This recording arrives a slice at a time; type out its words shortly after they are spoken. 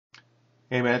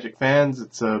Hey Magic fans,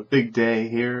 it's a big day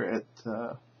here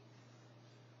at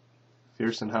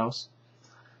Fearson House.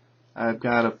 I've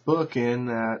got a book in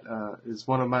that is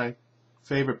one of my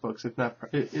favorite books, if not,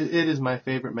 it is my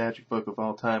favorite magic book of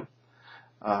all time.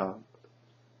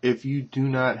 If you do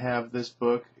not have this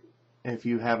book, if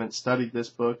you haven't studied this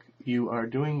book, you are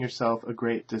doing yourself a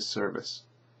great disservice.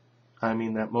 I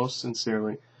mean that most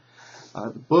sincerely.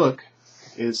 The book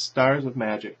is Stars of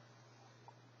Magic.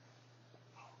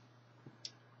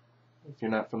 If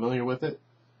you're not familiar with it,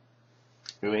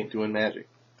 you ain't doing magic.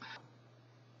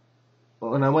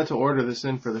 Well, when I went to order this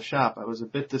in for the shop, I was a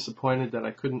bit disappointed that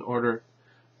I couldn't order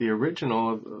the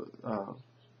original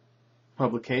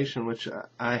publication, which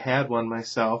I had one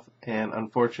myself, and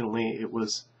unfortunately it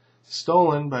was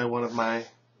stolen by one of my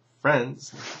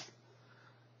friends.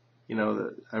 You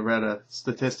know, I read a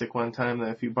statistic one time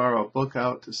that if you borrow a book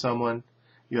out to someone,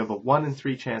 you have a 1 in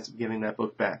 3 chance of getting that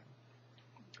book back.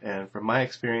 And from my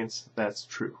experience, that's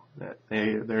true. That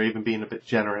they're even being a bit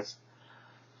generous.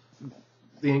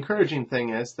 The encouraging thing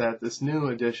is that this new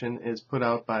edition is put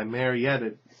out by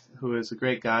Marieted, who is a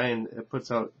great guy, and it puts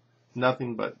out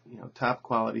nothing but top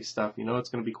quality stuff. You know it's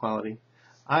going to be quality.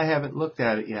 I haven't looked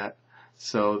at it yet,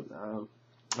 so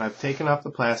I've taken off the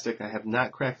plastic. I have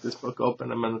not cracked this book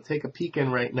open. I'm going to take a peek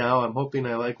in right now. I'm hoping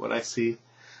I like what I see.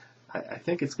 I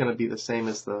think it's going to be the same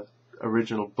as the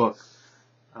original book.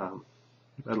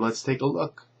 But let's take a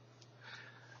look.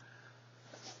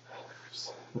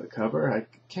 The cover, I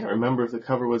can't remember if the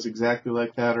cover was exactly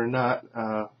like that or not.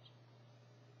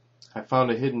 I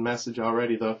found a hidden message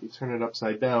already, though. If you turn it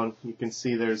upside down, you can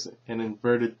see there's an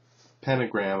inverted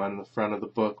pentagram on the front of the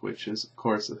book, which is, of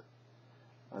course,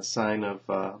 a sign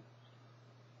of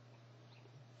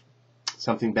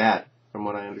something bad, from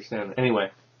what I understand.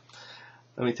 Anyway,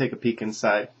 let me take a peek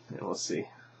inside, and we'll see.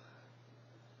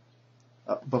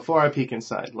 Before I peek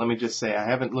inside, let me just say I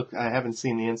haven't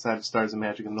seen the inside of Stars of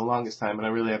Magic in the longest time, and I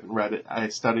really haven't read it. I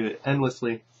studied it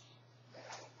endlessly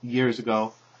years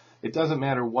ago. It doesn't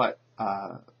matter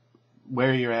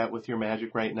where you're at with your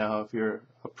magic right now. If you're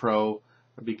a pro,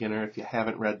 a beginner, if you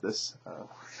haven't read this,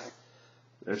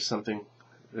 there's something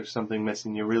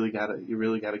missing. You really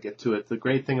gotta get to it. The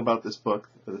great thing about this book,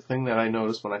 the thing that I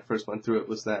noticed when I first went through it,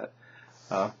 was that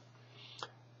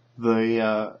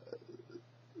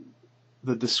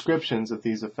the descriptions of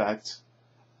these effects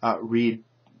read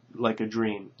like a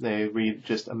dream. They read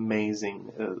just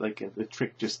amazing. Like the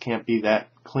trick just can't be that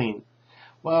clean.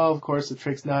 Well, of course, the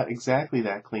trick's not exactly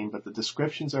that clean, but the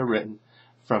descriptions are written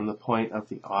from the point of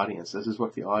the audience. This is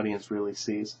what the audience really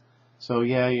sees. So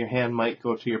yeah, your hand might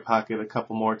go to your pocket a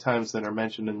couple more times than are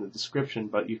mentioned in the description,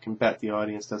 but you can bet the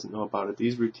audience doesn't know about it.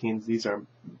 These routines, these are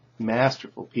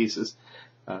masterful pieces.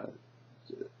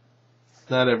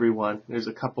 Not every one. There's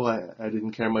a couple I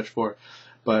didn't care much for,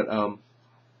 but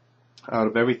out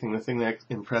of everything, the thing that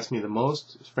impressed me the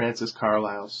most is Francis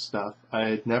Carlisle's stuff. I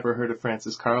had never heard of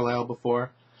Francis Carlisle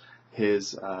before.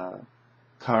 His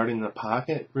card in the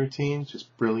pocket routine,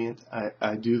 just brilliant.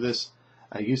 I do this.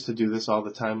 I used to do this all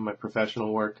the time in my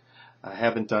professional work. I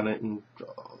haven't done it in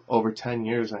over 10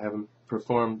 years. I haven't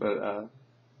performed, but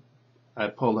I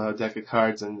pulled out a deck of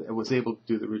cards and I was able to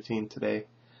do the routine today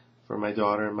for my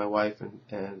daughter and my wife,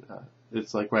 and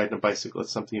it's like riding a bicycle.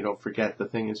 It's something you don't forget. The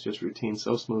thing is just routine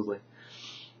so smoothly.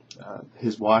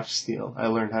 His watch steal. I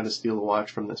learned how to steal a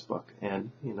watch from this book,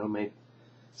 and made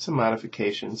some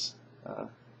modifications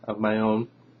of my own.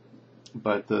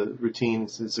 But the routine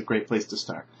is a great place to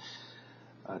start.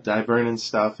 Di Vernon's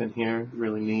stuff in here,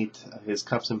 really neat. His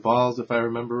cups and balls, if I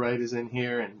remember right, is in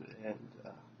here, and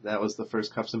that was the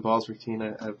first cups and balls routine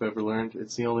I've ever learned.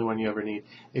 It's the only one you ever need.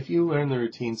 If you learn the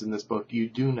routines in this book, you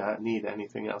do not need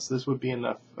anything else. This would be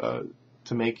enough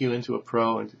to make you into a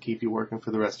pro and to keep you working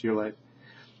for the rest of your life.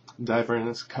 Di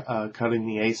Vernon's cutting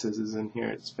the aces is in here.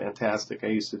 It's fantastic. I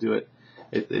used to do it.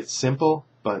 It's simple,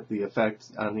 but the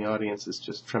effect on the audience is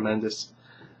just tremendous.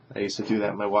 I used to do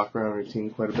that in my walk around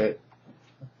routine quite a bit.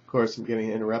 Of course, I'm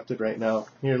getting interrupted right now.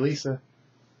 Here, Lisa,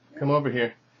 come over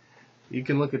here. You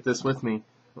can look at this with me.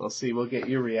 We'll see. We'll get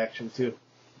your reaction too.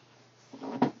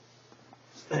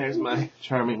 There's my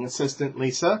charming assistant,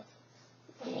 Lisa.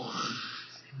 All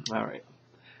right.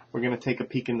 We're going to take a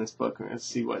peek in this book and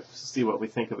see what we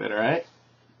think of it, all right?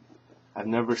 I've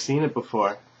never seen it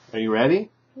before. Are you ready?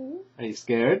 Mm-hmm. Are you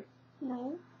scared?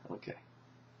 No. Okay.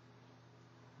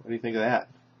 What do you think of that?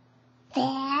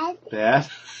 Bad. Bad?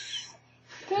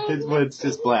 It's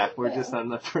just black. We're just on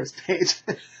the first page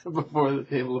before the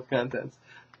table of contents.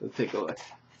 Let's take a look.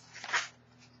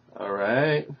 All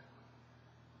right.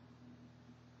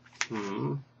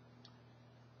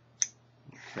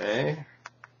 Okay.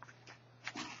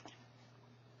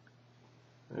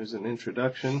 There's an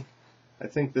introduction. I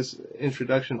think this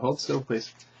introduction, hold still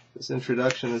please. This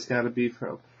introduction has got to be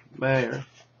from Meyer.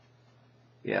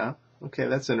 Yeah, okay,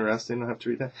 that's interesting. I'll have to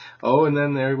read that. Oh, and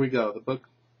then there we go. The book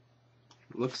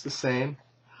looks the same.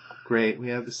 Great, we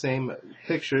have the same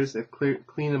pictures. They've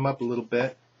cleaned them up a little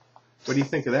bit. What do you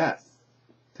think of that?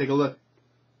 Take a look.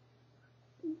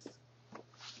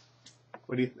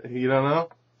 What do you don't know?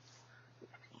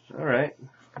 All right.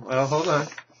 Well, hold on.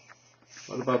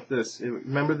 What about this?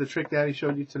 Remember the trick Daddy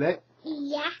showed you today?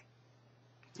 Yeah.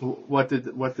 What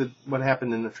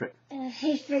happened in the trick?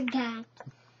 I forgot.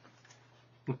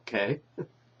 Okay.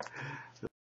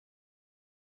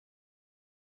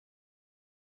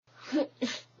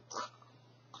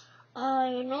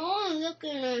 I know, I'm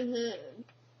looking at him.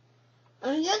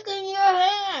 I'm looking your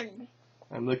hand.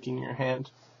 I'm licking your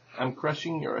hand. I'm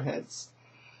crushing your heads.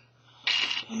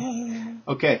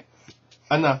 Okay.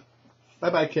 Enough.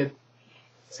 Bye-bye, kid.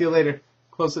 See you later.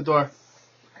 Close the door.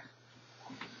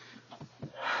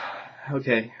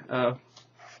 Okay.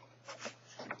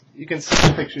 You can see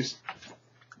the pictures.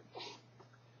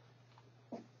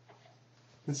 You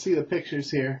can see the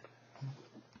pictures here.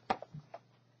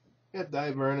 Yeah,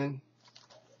 Di Vernon.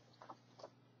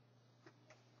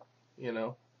 You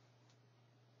know.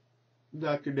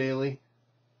 Dr. Daly.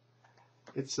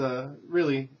 It's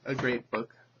really a great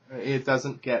book. It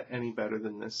doesn't get any better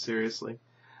than this, seriously.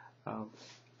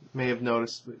 May have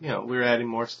noticed, we're adding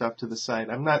more stuff to the site.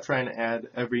 I'm not trying to add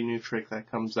every new trick that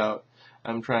comes out.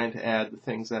 I'm trying to add the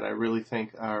things that I really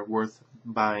think are worth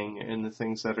buying and the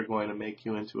things that are going to make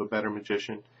you into a better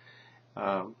magician.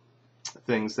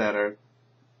 Things that are,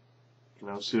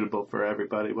 suitable for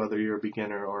everybody, whether you're a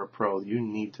beginner or a pro. You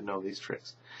need to know these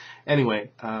tricks.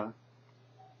 Anyway,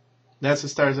 that's the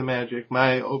Stars of Magic.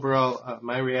 My overall,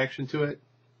 my reaction to it,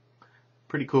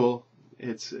 pretty cool.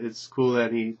 It's cool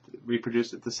that he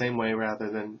reproduced it the same way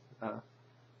rather than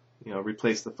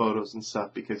replace the photos and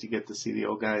stuff, because you get to see the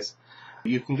old guys.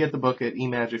 You can get the book at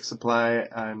eMagic Supply.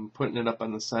 I'm putting it up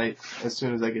on the site as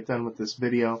soon as I get done with this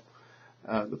video.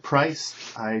 The price,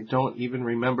 I don't even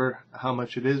remember how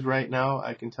much it is right now.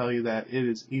 I can tell you that it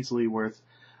is easily worth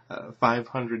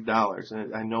 $500.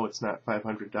 And I know it's not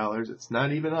 $500. It's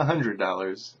not even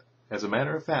 $100. As a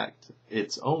matter of fact,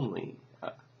 it's only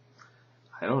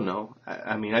I don't know.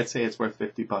 I mean, I'd say it's worth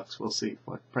 $50. We'll see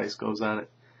what price goes on it.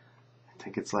 I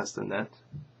think it's less than that.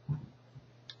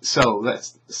 So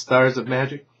that's Stars of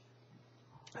Magic.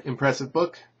 Impressive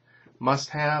book.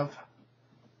 Must have.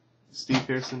 Steve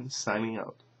Pearson signing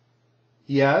out.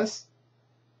 Yes?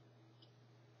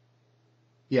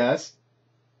 Yes?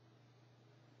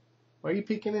 Why are you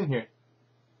peeking in here?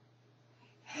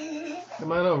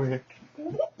 Come on over here.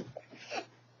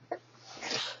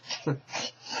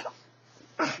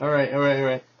 All right. All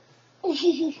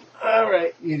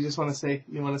right. You just want to say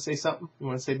something? You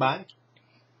want to say bye?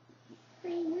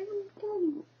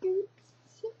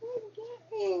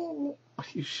 Are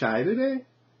you shy today?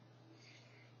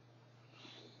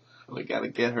 We gotta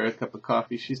get her a cup of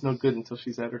coffee. She's no good until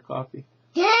she's had her coffee.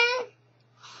 Dad,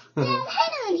 I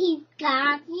don't eat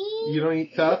coffee. You don't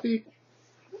eat coffee?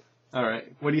 All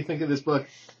right. What do you think of this book?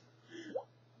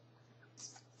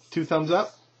 2 thumbs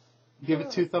up? Give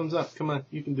it 2 thumbs up. Come on,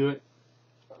 you can do it.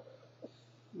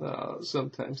 Oh,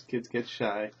 sometimes kids get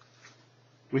shy.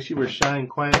 Wish you were shy and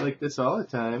quiet like this all the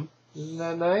time. Isn't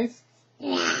that nice?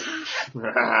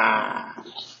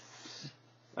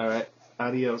 All right.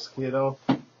 Adios, kiddo.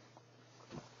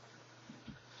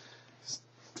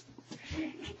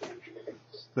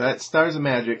 That's Stars of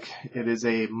Magic. It is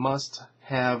a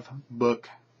must-have book.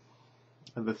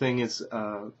 The thing is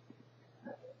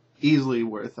easily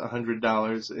worth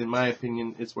 $100. In my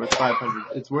opinion, it's worth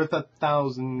 $500. It's worth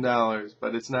 $1,000,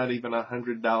 but it's not even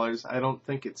 $100. I don't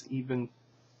think it's even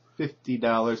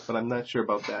 $50, but I'm not sure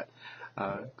about that.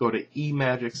 Go to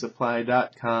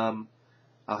emagicsupply.com.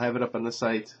 I'll have it up on the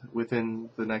site within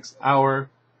the next hour.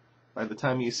 By the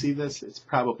time you see this, it's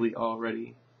probably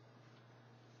already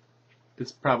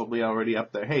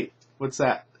up there. Hey, what's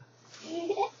that?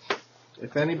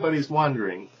 If anybody's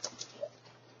wondering,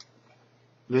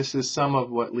 this is some of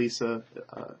what Lisa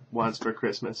wants for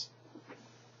Christmas.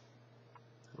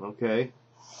 Okay?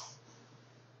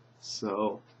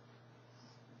 So,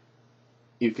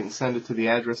 you can send it to the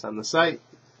address on the site.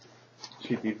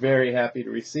 She'd be very happy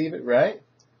to receive it, right?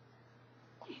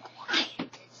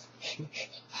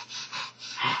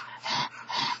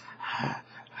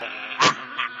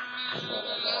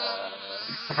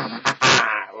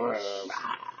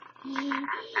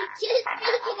 Just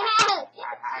freak it out.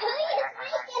 Just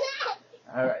freak it out.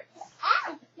 All right.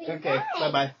 Okay,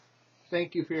 bye-bye.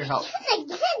 Thank you for your help.